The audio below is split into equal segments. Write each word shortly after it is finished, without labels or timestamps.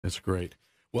That's great.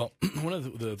 Well, one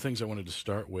of the things I wanted to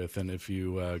start with, and if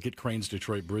you get Crane's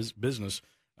Detroit Business,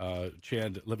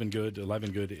 Chad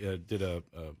Levengood did a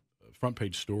front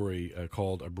page story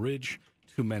called "A Bridge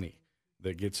Too Many,"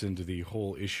 that gets into the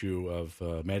whole issue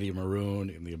of Matty Maroon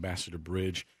and the Ambassador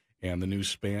Bridge and the new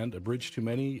span. "A Bridge Too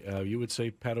Many." You would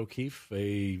say, Pat O'Keefe,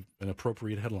 an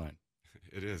appropriate headline.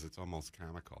 It is. It's almost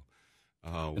comical.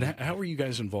 And how are you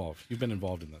guys involved? You've been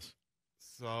involved in this.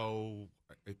 So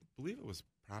I believe it was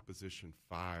Proposition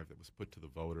 5 that was put to the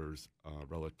voters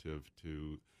relative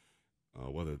to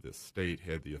whether the state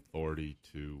had the authority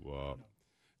to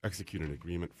execute an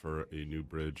agreement for a new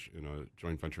bridge in a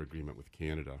joint venture agreement with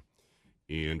Canada.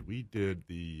 And we did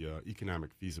the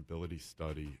economic feasibility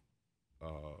study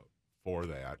for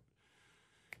that,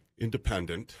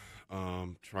 independent,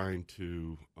 trying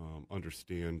to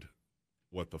understand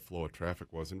what the flow of traffic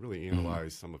was and really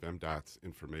analyze some of MDOT's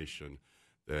information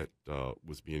that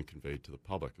was being conveyed to the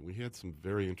public. And we had some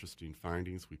very interesting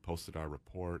findings. We posted our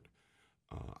report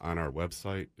on our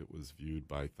website. It was viewed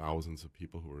by thousands of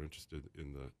people who were interested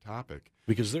in the topic.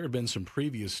 Because there have been some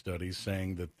previous studies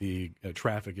saying that the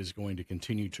traffic is going to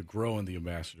continue to grow in the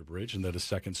Ambassador Bridge and that a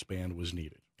second span was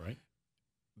needed, right?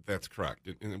 That's correct.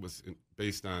 And it was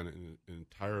based on an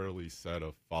entirely set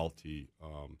of faulty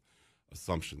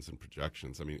assumptions and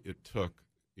projections. I mean, it took,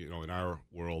 in our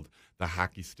world, the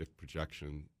hockey stick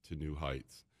projection to new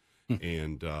heights.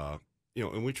 And,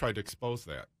 and we tried to expose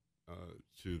that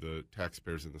to the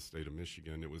taxpayers in the state of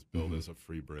Michigan. It was billed as a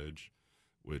free bridge,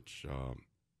 which,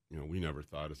 we never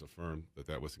thought as a firm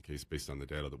that was the case based on the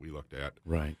data that we looked at.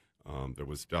 Right. There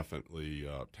was definitely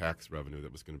tax revenue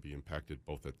that was going to be impacted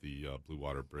both at the Blue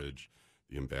Water Bridge,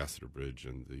 the Ambassador Bridge,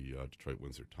 and the Detroit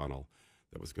Windsor Tunnel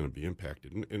that was going to be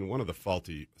impacted. And one of the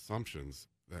faulty assumptions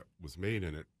that was made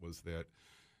in it was that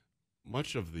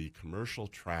much of the commercial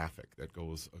traffic that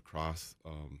goes across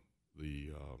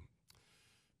the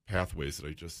pathways that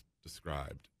I just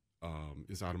described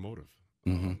is automotive,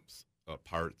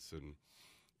 parts and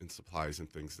supplies and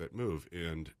things that move.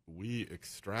 And we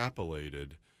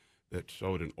extrapolated that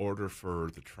showed in order for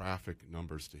the traffic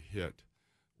numbers to hit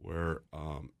where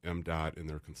MDOT and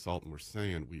their consultant were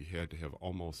saying we had to have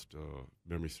almost,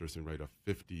 memory serves me right, a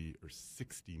 50 or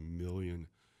 60 million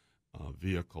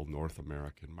vehicle North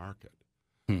American market,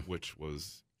 which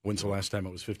was... When's the last time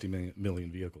it was 50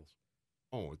 million vehicles?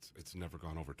 Oh, it's never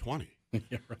gone over 20.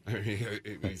 Yeah, right.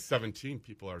 I mean, 17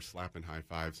 people are slapping high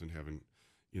fives and having,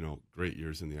 great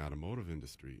years in the automotive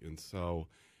industry. And so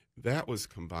that was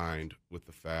combined with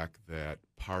the fact that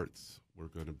parts were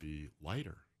going to be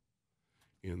lighter.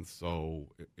 And so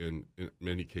in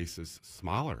many cases,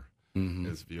 smaller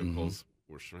as vehicles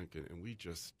were shrinking. And we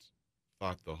just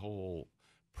thought the whole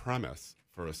premise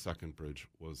for a second bridge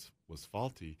was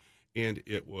faulty. And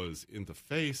it was in the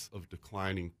face of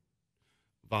declining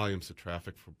volumes of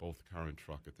traffic for both car and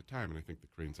truck at the time. And I think the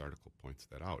Crane's article points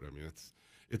that out. I mean,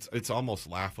 it's almost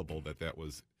laughable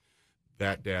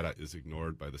that data is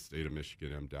ignored by the state of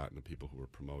Michigan, MDOT, and the people who were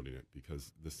promoting it,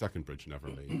 because the second bridge never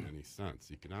made any sense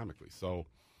economically. So,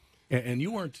 and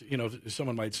you weren't,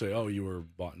 someone might say, oh, you were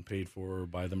bought and paid for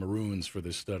by the Maroons for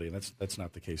this study. And that's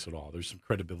not the case at all. There's some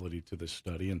credibility to this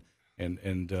study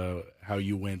and how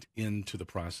you went into the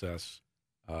process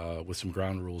with some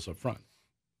ground rules up front.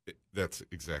 That's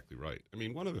exactly right. I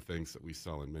mean, one of the things that we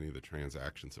sell in many of the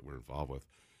transactions that we're involved with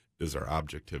is our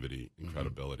objectivity and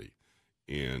credibility.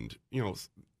 And,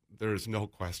 there's no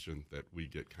question that we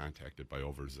get contacted by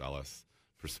overzealous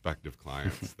prospective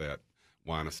clients that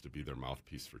want us to be their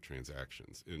mouthpiece for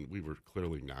transactions. And we were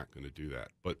clearly not going to do that.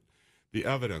 But the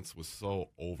evidence was so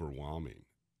overwhelming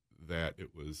that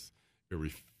it was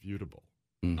irrefutable.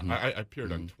 I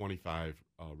appeared on 25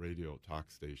 radio talk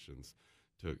stations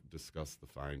to discuss the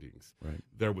findings. Right.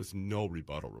 There was no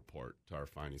rebuttal report to our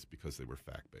findings because they were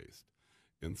fact-based.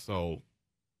 And so,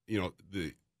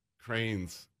 the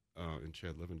Cranes and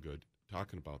Chad Levengood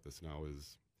talking about this now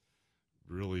is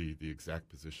really the exact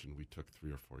position we took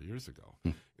 3 or 4 years ago.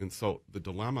 And so the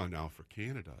dilemma now for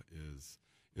Canada is,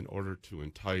 in order to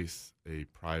entice a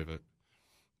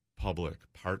private-public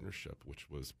partnership,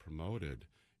 which was promoted,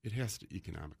 it has to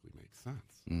economically make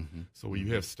sense. So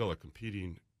you have still a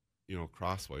competing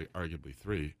crossway, arguably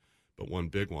 3, but one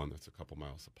big one that's a couple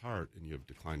miles apart, and you have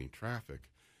declining traffic.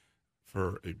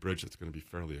 For a bridge that's going to be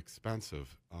fairly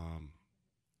expensive,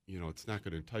 it's not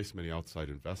going to entice many outside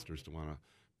investors to want to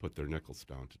put their nickels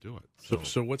down to do it.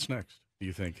 So what's next, do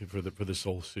you think, for this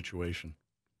whole situation?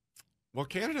 Well,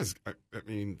 Canada's,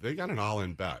 they got an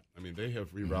all-in bet. I mean, they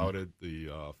have rerouted the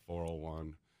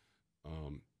 401,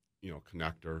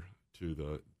 connector to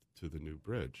the new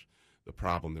bridge. the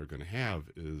problem they're going to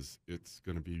have is it's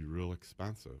going to be real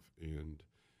expensive, and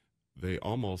they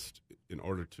almost, in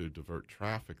order to divert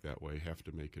traffic that way, have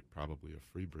to make it probably a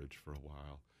free bridge for a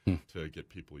while to get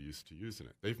people used to using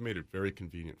it. They've made it very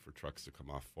convenient for trucks to come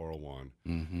off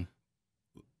 401,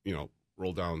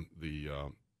 roll down the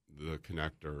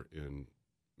connector and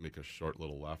make a short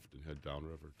little left and head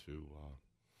downriver to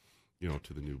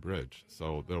to the new bridge.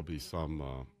 So there'll be some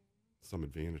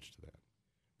advantage to that.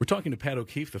 We're talking to Pat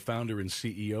O'Keefe, the founder and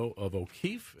CEO of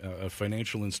O'Keefe, a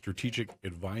financial and strategic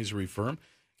advisory firm.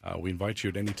 We invite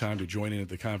you at any time to join in at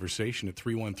the conversation at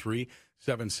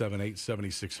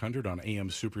 313-778-7600 on AM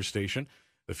Superstation,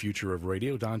 the future of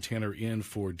radio. Don Tanner in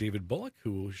for David Bullock,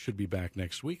 who should be back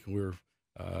next week. We're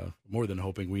more than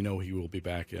hoping. We know he will be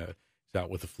back. He's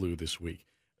out with the flu this week.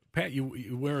 Pat,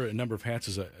 you wear a number of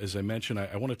hats, as I mentioned.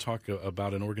 I want to talk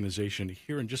about an organization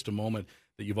here in just a moment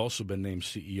that you've also been named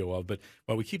CEO of. But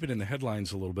while we keep it in the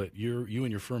headlines a little bit, you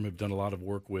and your firm have done a lot of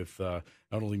work with not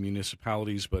only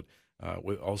municipalities, but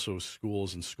with also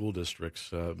schools and school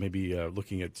districts, maybe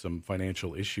looking at some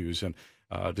financial issues. And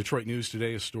Detroit News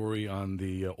today, a story on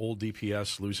the old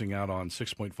DPS losing out on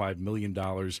 $6.5 million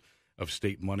of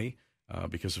state money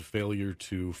because of failure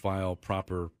to file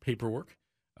proper paperwork.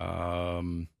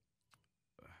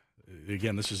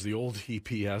 Again, this is the old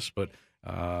EPS, but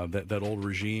that old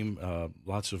regime,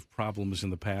 lots of problems in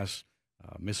the past,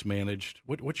 mismanaged.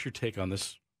 What's your take on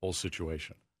this whole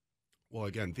situation? Well,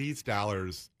 again, these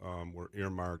dollars were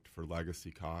earmarked for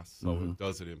legacy costs, so it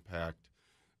doesn't impact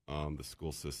the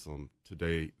school system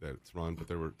today that it's run, but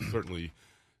there were certainly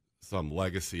some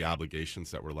legacy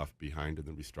obligations that were left behind in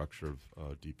the restructure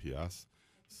of DPS.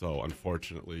 So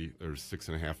unfortunately, there's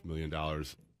 $6.5 million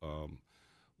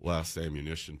less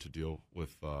ammunition to deal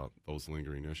with those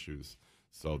lingering issues.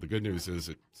 So the good news is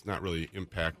it's not really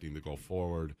impacting the go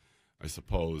forward. I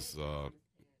suppose,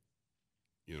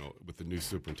 with the new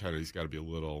superintendent, he's got to be a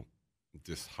little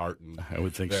disheartened. I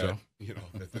would think so.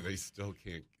 That they still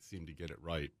can't seem to get it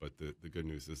right. But the good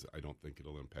news is I don't think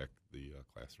it'll impact the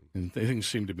classroom. And things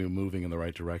seem to be moving in the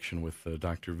right direction with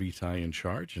Dr. Vitae in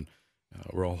charge, and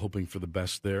we're all hoping for the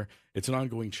best there. It's an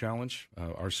ongoing challenge,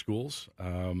 our schools.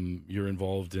 You're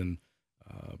involved in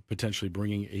potentially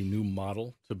bringing a new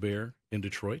model to bear in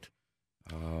Detroit.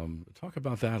 Talk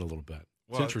about that a little bit.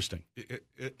 It's interesting. It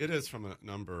is from a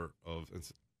number of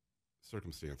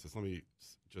circumstances. Let me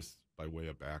just by way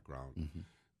of background.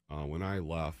 When I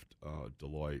left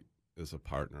Deloitte as a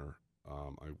partner,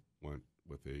 I went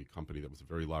with a company that was a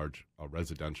very large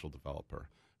residential developer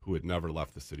who had never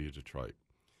left the city of Detroit.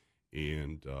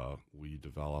 And we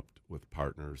developed with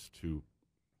partners two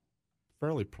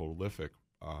fairly prolific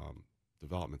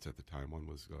developments at the time. One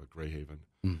was Greyhaven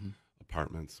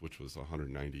Apartments, which was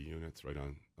 190 units right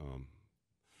on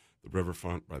the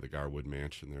riverfront by the Garwood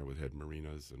Mansion there, with had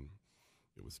marinas, and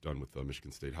it was done with the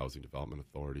Michigan State Housing Development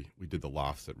Authority. We did the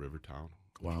lofts at Rivertown,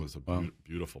 which was a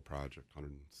beautiful project,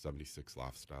 176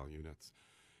 loft-style units.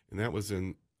 And that was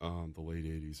in the late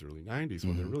 80s, early 90s,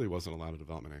 when there really wasn't a lot of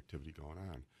development activity going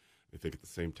on. I think at the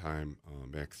same time,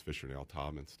 Max Fisher and Al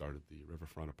Taubman started the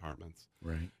Riverfront Apartments.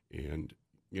 Right. And,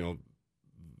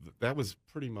 that was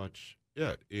pretty much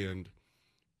it. And,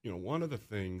 one of the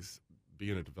things,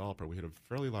 being a developer, we had a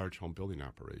fairly large home building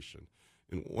operation.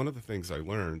 And one of the things I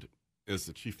learned as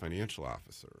the chief financial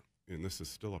officer, and this is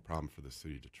still a problem for the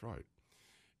city of Detroit,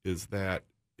 is that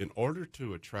in order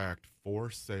to attract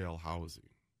for-sale housing,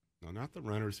 now, not the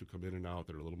renters who come in and out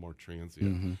that are a little more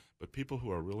transient, but people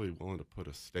who are really willing to put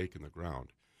a stake in the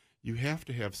ground, you have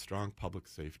to have strong public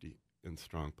safety and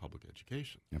strong public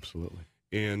education. Absolutely.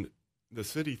 And the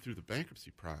city, through the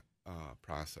bankruptcy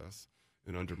process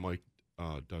and under Mike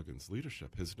Duggan's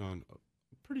leadership, has done a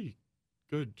pretty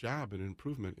good job and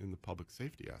improvement in the public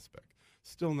safety aspect.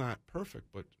 Still not perfect,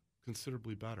 but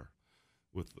considerably better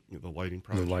with the lighting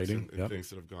projects and things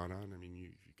that have gone on. I mean, you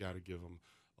got to give them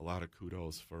a lot of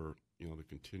kudos for the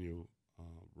continued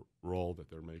role that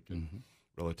they're making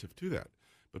relative to that.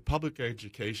 But public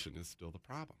education is still the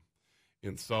problem.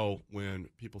 And so when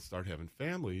people start having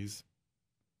families,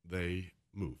 they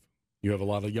move. You have a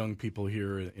lot of young people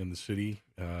here in the city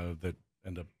that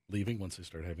end up leaving once they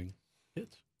start having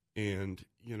kids. And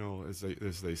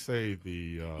as they say,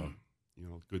 the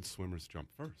good swimmers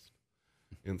jump first.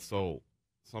 And so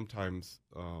sometimes,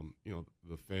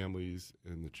 the families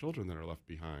and the children that are left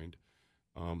behind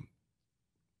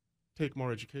take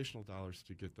more educational dollars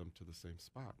to get them to the same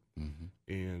spot.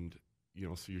 And,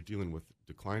 so you're dealing with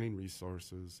declining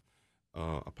resources,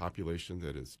 a population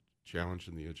that is challenged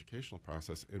in the educational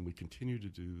process, and we continue to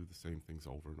do the same things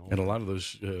over and over. And a lot of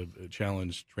those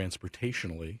challenged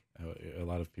transportationally. A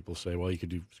lot of people say, well, you can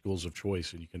do schools of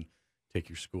choice, and you can take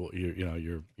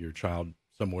your child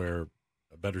somewhere,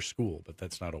 a better school, but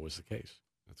that's not always the case.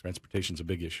 Transportation's a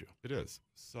big issue. It is.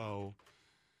 So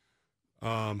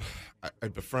I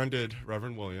befriended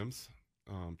Reverend Williams,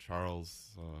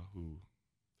 Charles, who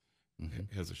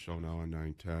has a show now on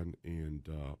 910, and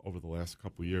over the last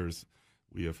couple of years,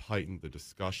 we have heightened the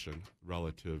discussion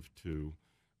relative to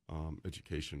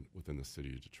education within the city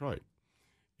of Detroit.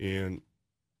 And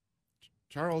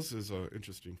Charles is an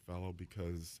interesting fellow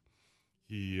because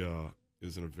he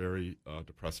is in a very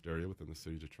depressed area within the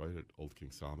city of Detroit at Old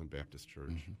King Solomon Baptist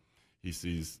Church. He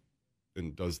sees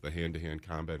and does the hand-to-hand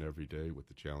combat every day with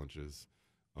the challenges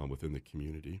within the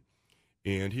community.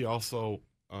 And he also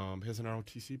has an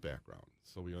ROTC background,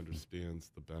 so he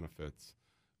understands the benefits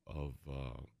of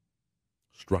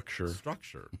structure,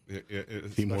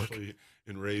 especially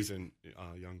in raising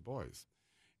young boys.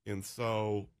 And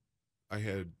so I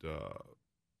had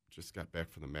just got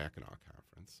back from the Mackinac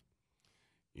Conference,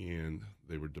 and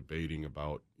they were debating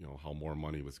about how more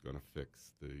money was going to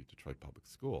fix the Detroit public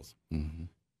schools.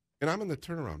 And I'm in the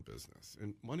turnaround business,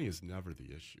 and money is never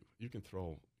the issue. You can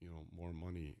throw more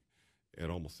money at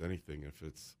almost anything if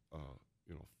it's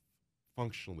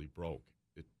functionally broke.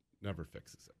 It never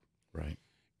fixes it. Right.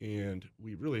 And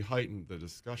we really heightened the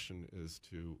discussion as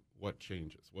to what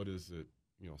changes. What is it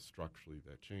structurally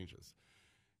that changes?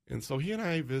 And so he and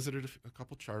I visited a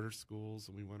couple charter schools,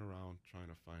 and we went around trying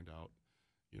to find out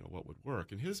what would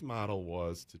work. And his model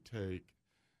was to take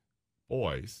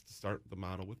boys, to start the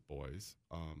model with boys,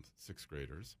 6th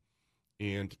graders,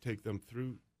 and to take them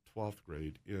through 12th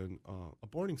grade in a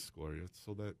boarding school area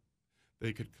so that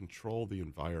they could control the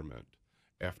environment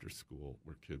after school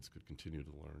where kids could continue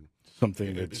to learn.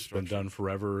 Something that's been done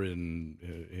forever in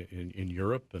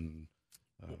Europe and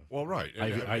well, right.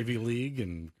 Ivy League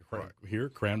and here,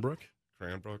 Cranbrook,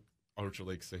 Orchard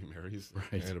Lake St. Mary's,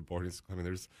 right. And a boarding school. I mean,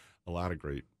 there's a lot of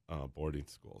great boarding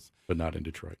schools. But not in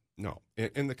Detroit. No.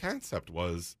 And the concept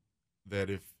was that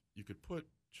if you could put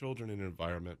children in an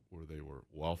environment where they were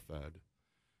well-fed,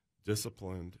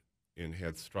 disciplined, and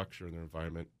had structure in their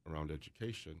environment around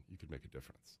education, you could make a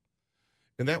difference.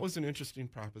 And that was an interesting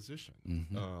proposition.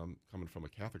 Coming from a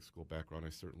Catholic school background, I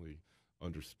certainly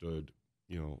understood,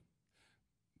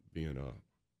 being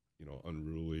a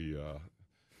unruly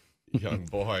young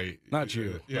boy. Not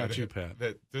you, Pat.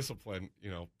 That discipline,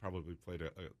 probably played a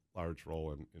large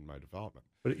role in my development.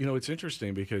 But, it's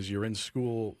interesting because you're in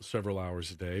school several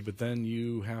hours a day, but then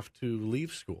you have to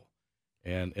leave school.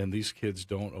 And these kids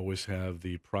don't always have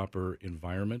the proper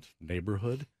environment,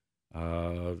 neighborhood,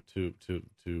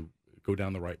 to go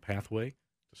down the right pathway,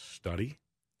 to study,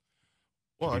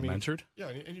 to be mentored. Yeah,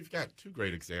 and you've got two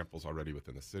great examples already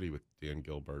within the city with Dan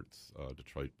Gilbert's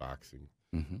Detroit Boxing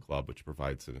Club, which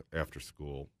provides an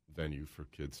after-school venue for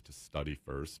kids to study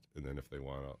first, and then if they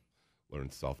want to learn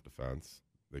self-defense,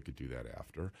 they could do that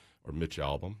after. Or Mitch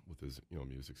Album with his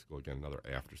music school, again, another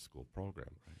after-school program.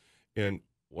 Right. And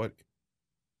what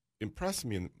impressed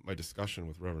me in my discussion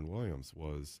with Reverend Williams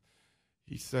was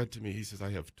he said to me, he says,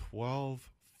 I have 12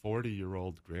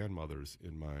 40-year-old grandmothers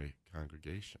in my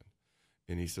congregation.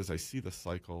 And he says, I see the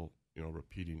cycle,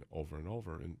 repeating over and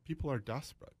over. And people are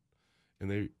desperate.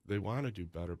 And they want to do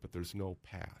better, but there's no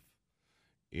path.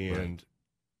 And,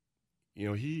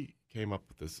 he came up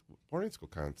with this boarding school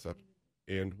concept.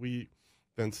 And we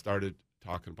then started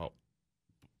talking about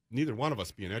neither one of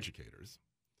us being educators.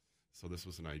 So this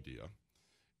was an idea.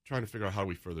 Trying to figure out how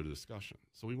we further the discussion.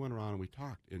 So we went around and we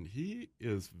talked. And he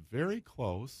is very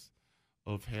close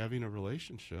of having a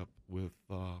relationship with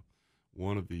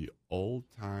one of the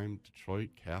old-time Detroit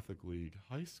Catholic League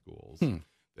high schools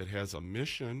that has a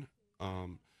mission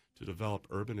to develop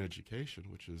urban education,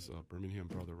 which is Birmingham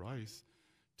Brother Rice,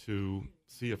 to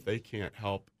see if they can't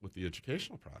help with the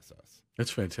educational process.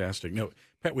 That's fantastic. Now,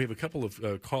 Pat, we have a couple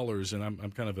of callers, and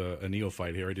I'm kind of a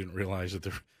neophyte here. I didn't realize that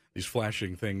there are these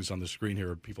flashing things on the screen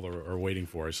here people are waiting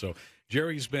for us. So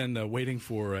Jerry's been waiting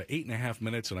for 8.5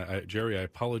 minutes, and Jerry, I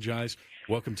apologize.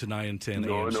 Welcome to 9 and 10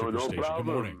 a.m. Superstation. No problem.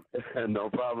 Good morning. No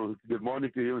problem. Good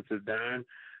morning to you, Mr. Dan,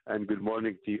 and good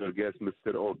morning to your guest,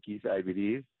 Mr. O'Keefe, I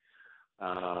believe.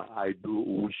 I do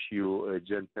wish you,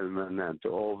 gentlemen, and to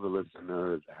all the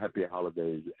listeners, happy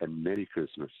holidays and Merry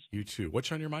Christmas. You too.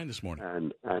 What's on your mind this morning?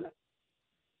 And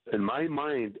in my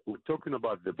mind, we're talking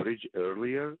about the bridge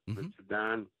earlier, Mr.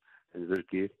 Dan and Mr.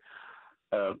 Keith.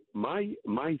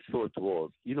 My thought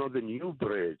was, the new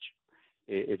bridge,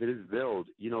 if it is built,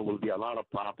 will be a lot of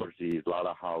properties, a lot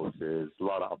of houses, a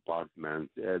lot of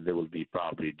apartments. They will be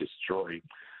probably destroyed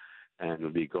and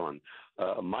will be gone.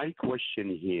 My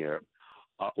question here,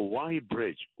 why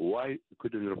bridge? Why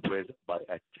couldn't you replace by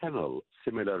a tunnel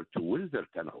similar to Windsor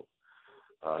Tunnel?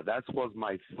 That was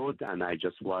my thought, and I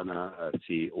just want to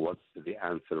see what's the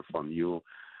answer from you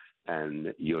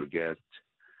and your guest.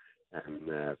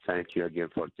 And thank you again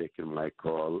for taking my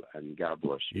call, and God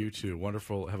bless you. You too.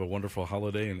 Wonderful. Have a wonderful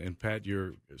holiday. And Pat,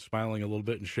 you're smiling a little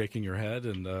bit and shaking your head.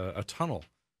 And a tunnel.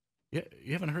 Yeah,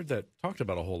 you haven't heard that talked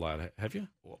about a whole lot, have you?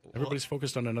 Everybody's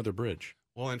focused on another bridge.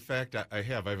 Well, in fact, I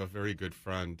have. I have a very good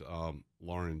friend,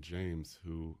 Lauren James,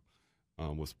 who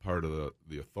was part of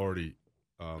the authority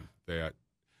that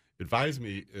advised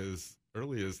me as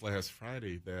early as last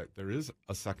Friday that there is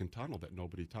a second tunnel that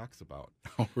nobody talks about.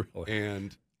 Oh, really?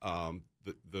 And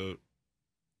the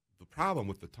problem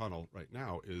with the tunnel right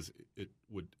now is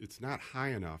it's not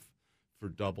high enough for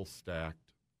double stacked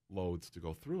loads to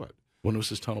go through it. When was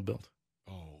this tunnel built?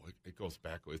 Oh, it goes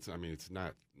back. It's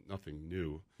not nothing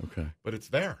new. Okay, but it's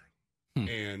there.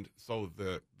 And so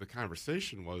the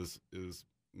conversation is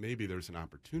maybe there's an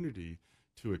opportunity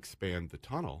to expand the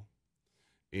tunnel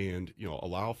and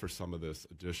allow for some of this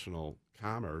additional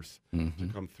commerce to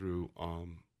come through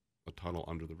a tunnel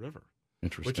under the river.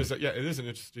 Interesting. Which is it is an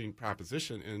interesting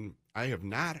proposition, and I have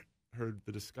not heard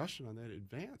the discussion on that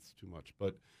advance too much.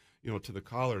 But to the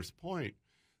caller's point,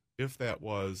 if that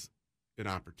was an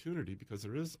opportunity, because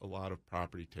there is a lot of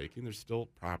property taking, there's still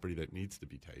property that needs to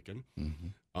be taken.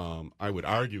 I would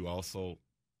argue also,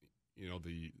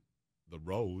 the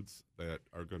roads that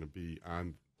are going to be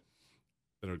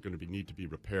need to be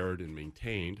repaired and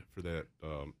maintained for that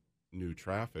new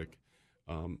traffic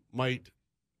might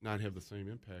not have the same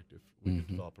impact if we could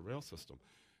develop a rail system.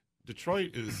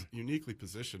 Detroit is uniquely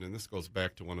positioned, and this goes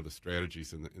back to one of the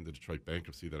strategies in the Detroit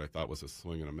bankruptcy that I thought was a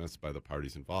swing and a miss by the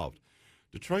parties involved.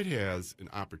 Detroit has an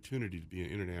opportunity to be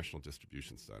an international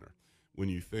distribution center. When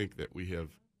you think that we have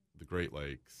the Great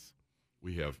Lakes,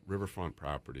 we have riverfront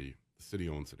property, the city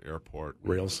owns an airport.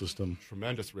 Rail system.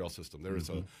 Tremendous rail system. There is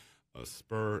a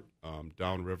spur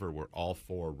downriver where all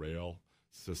four rail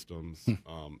systems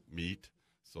meet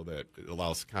so that it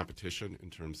allows competition in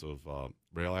terms of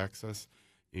rail access.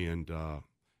 And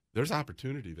there's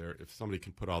opportunity there if somebody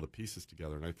can put all the pieces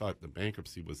together. And I thought the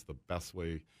bankruptcy was the best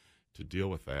way to deal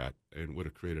with that and would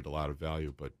have created a lot of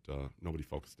value, but nobody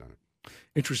focused on it.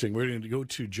 Interesting. We're going to go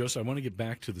to Joseph. I want to get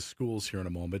back to the schools here in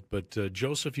a moment, but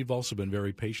Joseph, you've also been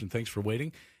very patient. Thanks for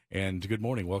waiting, and good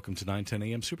morning. Welcome to 910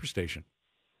 AM Superstation.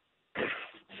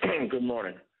 Good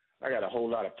morning. I got a whole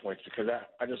lot of points because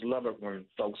I just love it when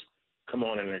folks come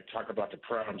on and they talk about the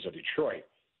problems of Detroit.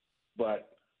 But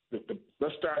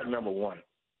let's start at number one.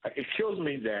 It kills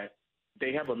me that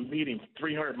they have a meeting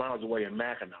 300 miles away in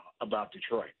Mackinac about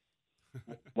Detroit.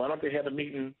 Why don't they have a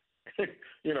meeting? Here's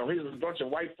a bunch of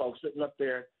white folks sitting up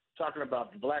there talking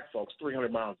about the black folks 300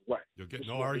 miles away. You'll get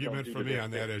no argument from me on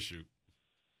that issue.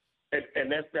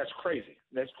 And that's crazy.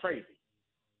 That's crazy.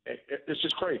 It's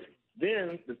just crazy.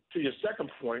 Then, to your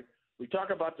second point, we talk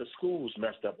about the schools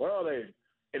messed up. Well,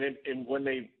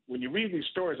 when you read these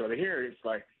stories or they hear it, it's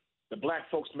like the black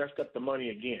folks messed up the money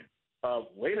again.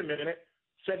 Wait a minute.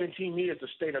 17 years the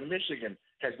state of Michigan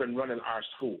has been running our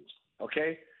schools,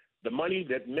 okay? The money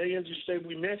that millions you say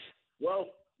we missed, well,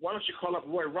 why don't you call up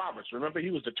Roy Roberts? Remember, he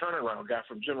was the turnaround guy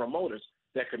from General Motors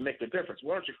that could make the difference.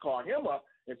 Why don't you call him up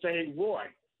and say, hey, Roy,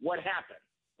 what happened,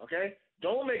 okay?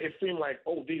 Don't make it seem like,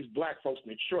 oh, these black folks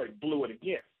in Detroit blew it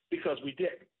again, because we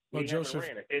didn't. Well, we Joseph,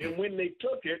 ran it. And when they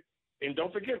took it, and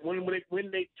don't forget, when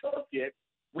they took it,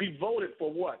 we voted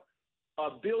for what?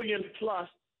 $1 billion plus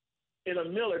in a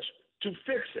millage to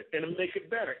fix it and to make it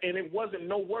better. And it wasn't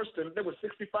no worse than there were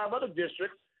 65 other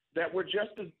districts that were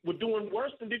doing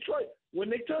worse than Detroit when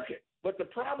they took it. But the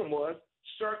problem was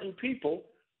certain people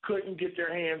couldn't get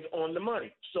their hands on the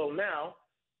money. So now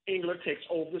England takes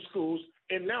over the schools.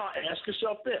 And now ask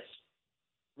yourself this: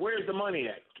 where's the money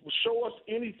at? Show us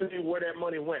anything where that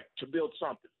money went to build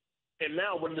something. And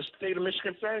now when the state of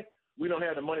Michigan say, we don't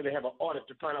have the money to have an audit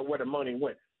to find out where the money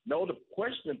went. No, the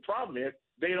question and problem is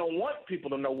they don't want people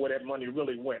to know where that money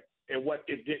really went and what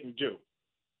it didn't do.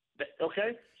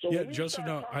 Okay? So when we Joseph,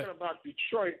 start talking about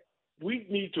Detroit, we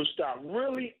need to start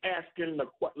really asking the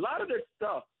question. A lot of this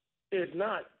stuff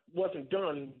wasn't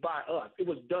done by us. It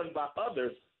was done by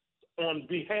others on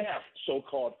behalf,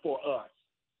 so-called, for us.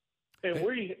 And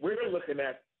we're looking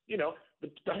at,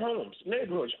 the homes,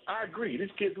 neighborhoods. I agree. These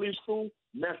kids leave school,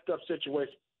 messed up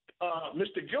situation.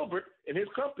 Mr. Gilbert and his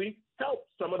company helped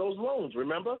some of those loans,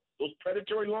 remember? Those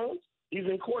predatory loans? He's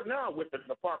in court now with the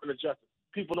Department of Justice.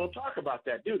 People don't talk about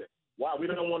that, do they? Why? We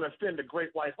don't want to offend the great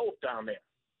white hope down there.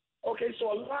 Okay,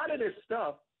 so a lot of this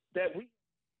stuff that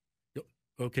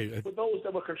for those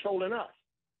that were controlling us.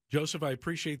 Joseph, I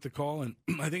appreciate the call, and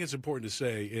I think it's important to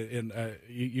say, and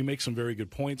you make some very good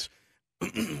points.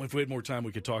 If we had more time,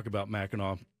 we could talk about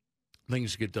Mackinac.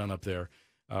 things get done up there.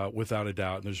 Without a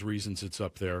doubt, and there's reasons it's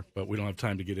up there, but we don't have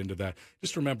time to get into that.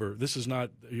 Just remember, this is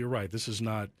not, you're right, this is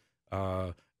not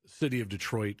City of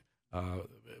Detroit,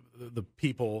 the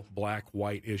people, black,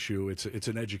 white issue. It's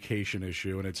an education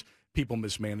issue, and it's people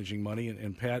mismanaging money,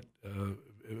 and Pat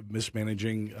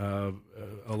mismanaging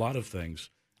a lot of things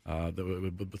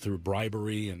through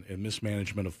bribery and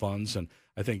mismanagement of funds. And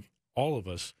I think all of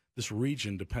us, this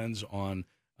region depends on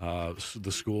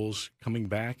the schools coming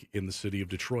back in the city of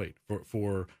Detroit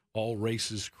for all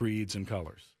races, creeds, and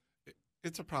colors.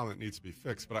 It's a problem that needs to be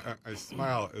fixed, but I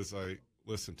smile as I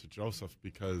listen to Joseph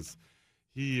because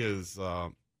he is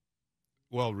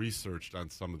well-researched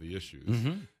on some of the issues.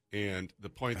 Mm-hmm. And the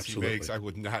points Absolutely. He makes I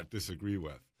would not disagree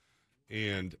with.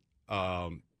 And,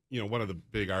 one of the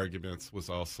big arguments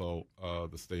was also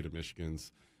the state of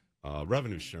Michigan's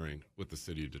revenue sharing with the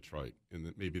city of Detroit, and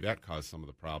that maybe that caused some of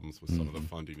the problems with some of the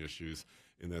funding issues,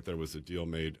 in that there was a deal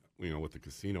made, with the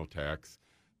casino tax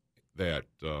that,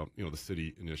 the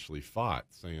city initially fought,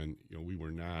 saying, we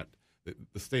were not,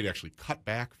 the state actually cut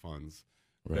back funds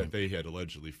that they had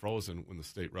allegedly frozen when the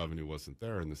state revenue wasn't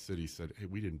there, and the city said, hey,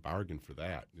 we didn't bargain for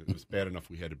that. It was bad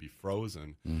enough we had to be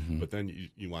frozen, but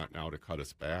then you want now to cut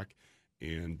us back,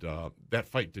 and that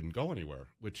fight didn't go anywhere,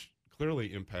 which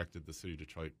clearly impacted the city of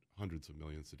Detroit hundreds of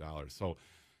millions of dollars. So,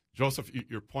 Joseph,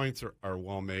 your points are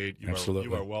well made. You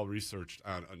are well researched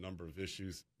on a number of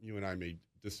issues. You and I may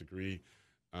disagree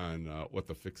on what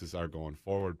the fixes are going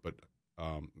forward, but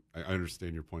I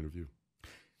understand your point of view.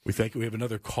 We thank you. We have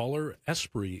another caller.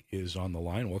 Esprit is on the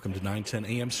line. Welcome to 910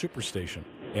 AM Superstation.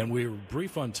 And we're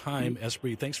brief on time.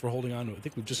 Esprit, thanks for holding on. I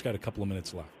think we've just got a couple of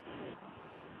minutes left.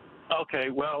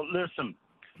 Okay, well, listen.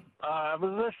 I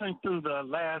was listening through the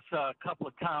last couple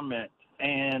of comments,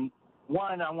 and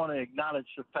one, I want to acknowledge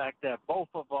the fact that both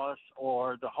of us,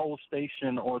 or the whole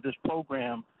station, or this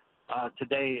program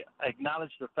today,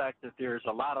 acknowledge the fact that there's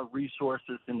a lot of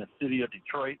resources in the city of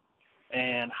Detroit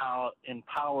and how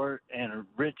empowered and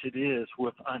rich it is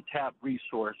with untapped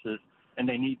resources, and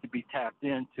they need to be tapped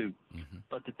into. Mm-hmm.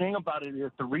 But the thing about it is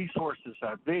the resources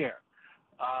are there.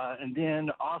 And then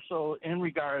also in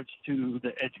regards to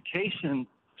the education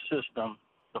system,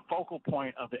 the focal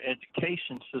point of the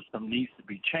education system needs to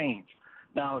be changed.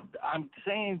 Now, I'm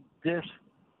saying this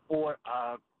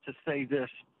to say this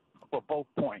for both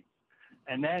points,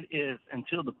 and that is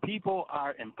until the people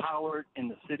are empowered in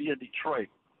the city of Detroit,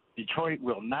 Detroit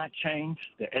will not change,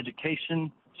 the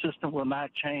education system will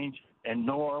not change, and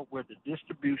nor will the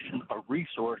distribution of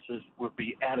resources will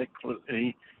be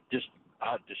adequately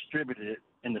distributed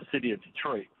in the city of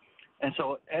Detroit. And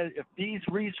so if these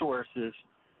resources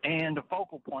and the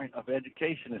focal point of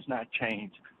education is not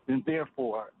changed, then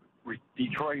therefore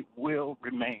Detroit will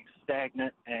remain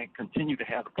stagnant and continue to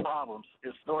have the problems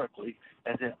historically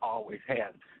as it always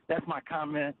has. That's my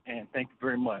comment, and thank you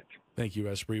very much. Thank you,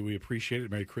 Esprit. We appreciate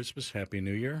it. Merry Christmas. Happy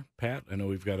New Year. Pat, I know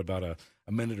we've got about a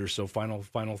minute or so. Final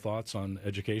thoughts on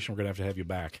education. We're going to have you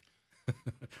back.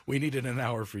 We needed an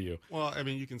hour for you. Well, I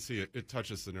mean, you can see it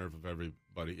touches the nerve of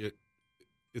everybody.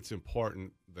 It's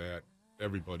important that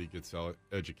everybody gets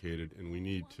educated, and we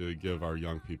need to give our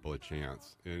young people a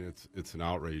chance. And it's an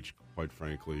outrage, quite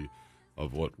frankly,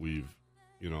 of what we've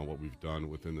done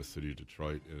within the city of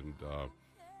Detroit. And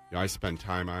I spend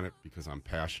time on it because I'm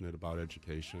passionate about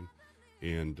education,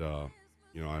 and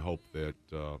I hope that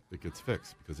it gets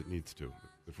fixed because it needs to.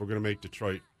 If we're going to make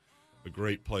Detroit a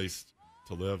great place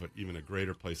to live, even a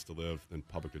greater place to live, then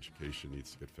public education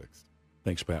needs to get fixed.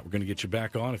 Thanks, Pat. We're going to get you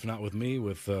back on, if not with me,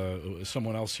 with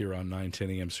someone else here on 910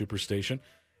 AM Superstation.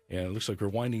 And it looks like we're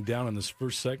winding down on this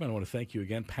first segment. I want to thank you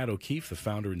again, Pat O'Keefe, the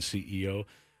founder and CEO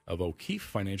of O'Keefe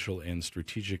Financial and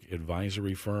Strategic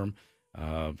Advisory Firm.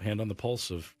 Hand on the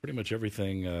pulse of pretty much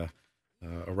everything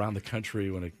around the country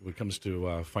when it comes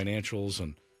to financials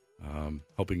and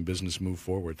helping business move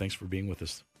forward. Thanks for being with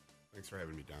us. Thanks for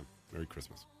having me, Don. Merry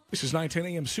Christmas. This is 910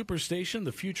 AM Superstation,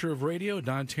 the future of radio.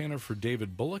 Don Tanner for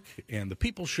David Bullock and The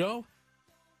People Show.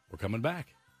 We're coming back.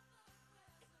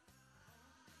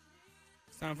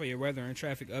 It's time for your weather and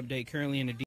traffic update. Currently in the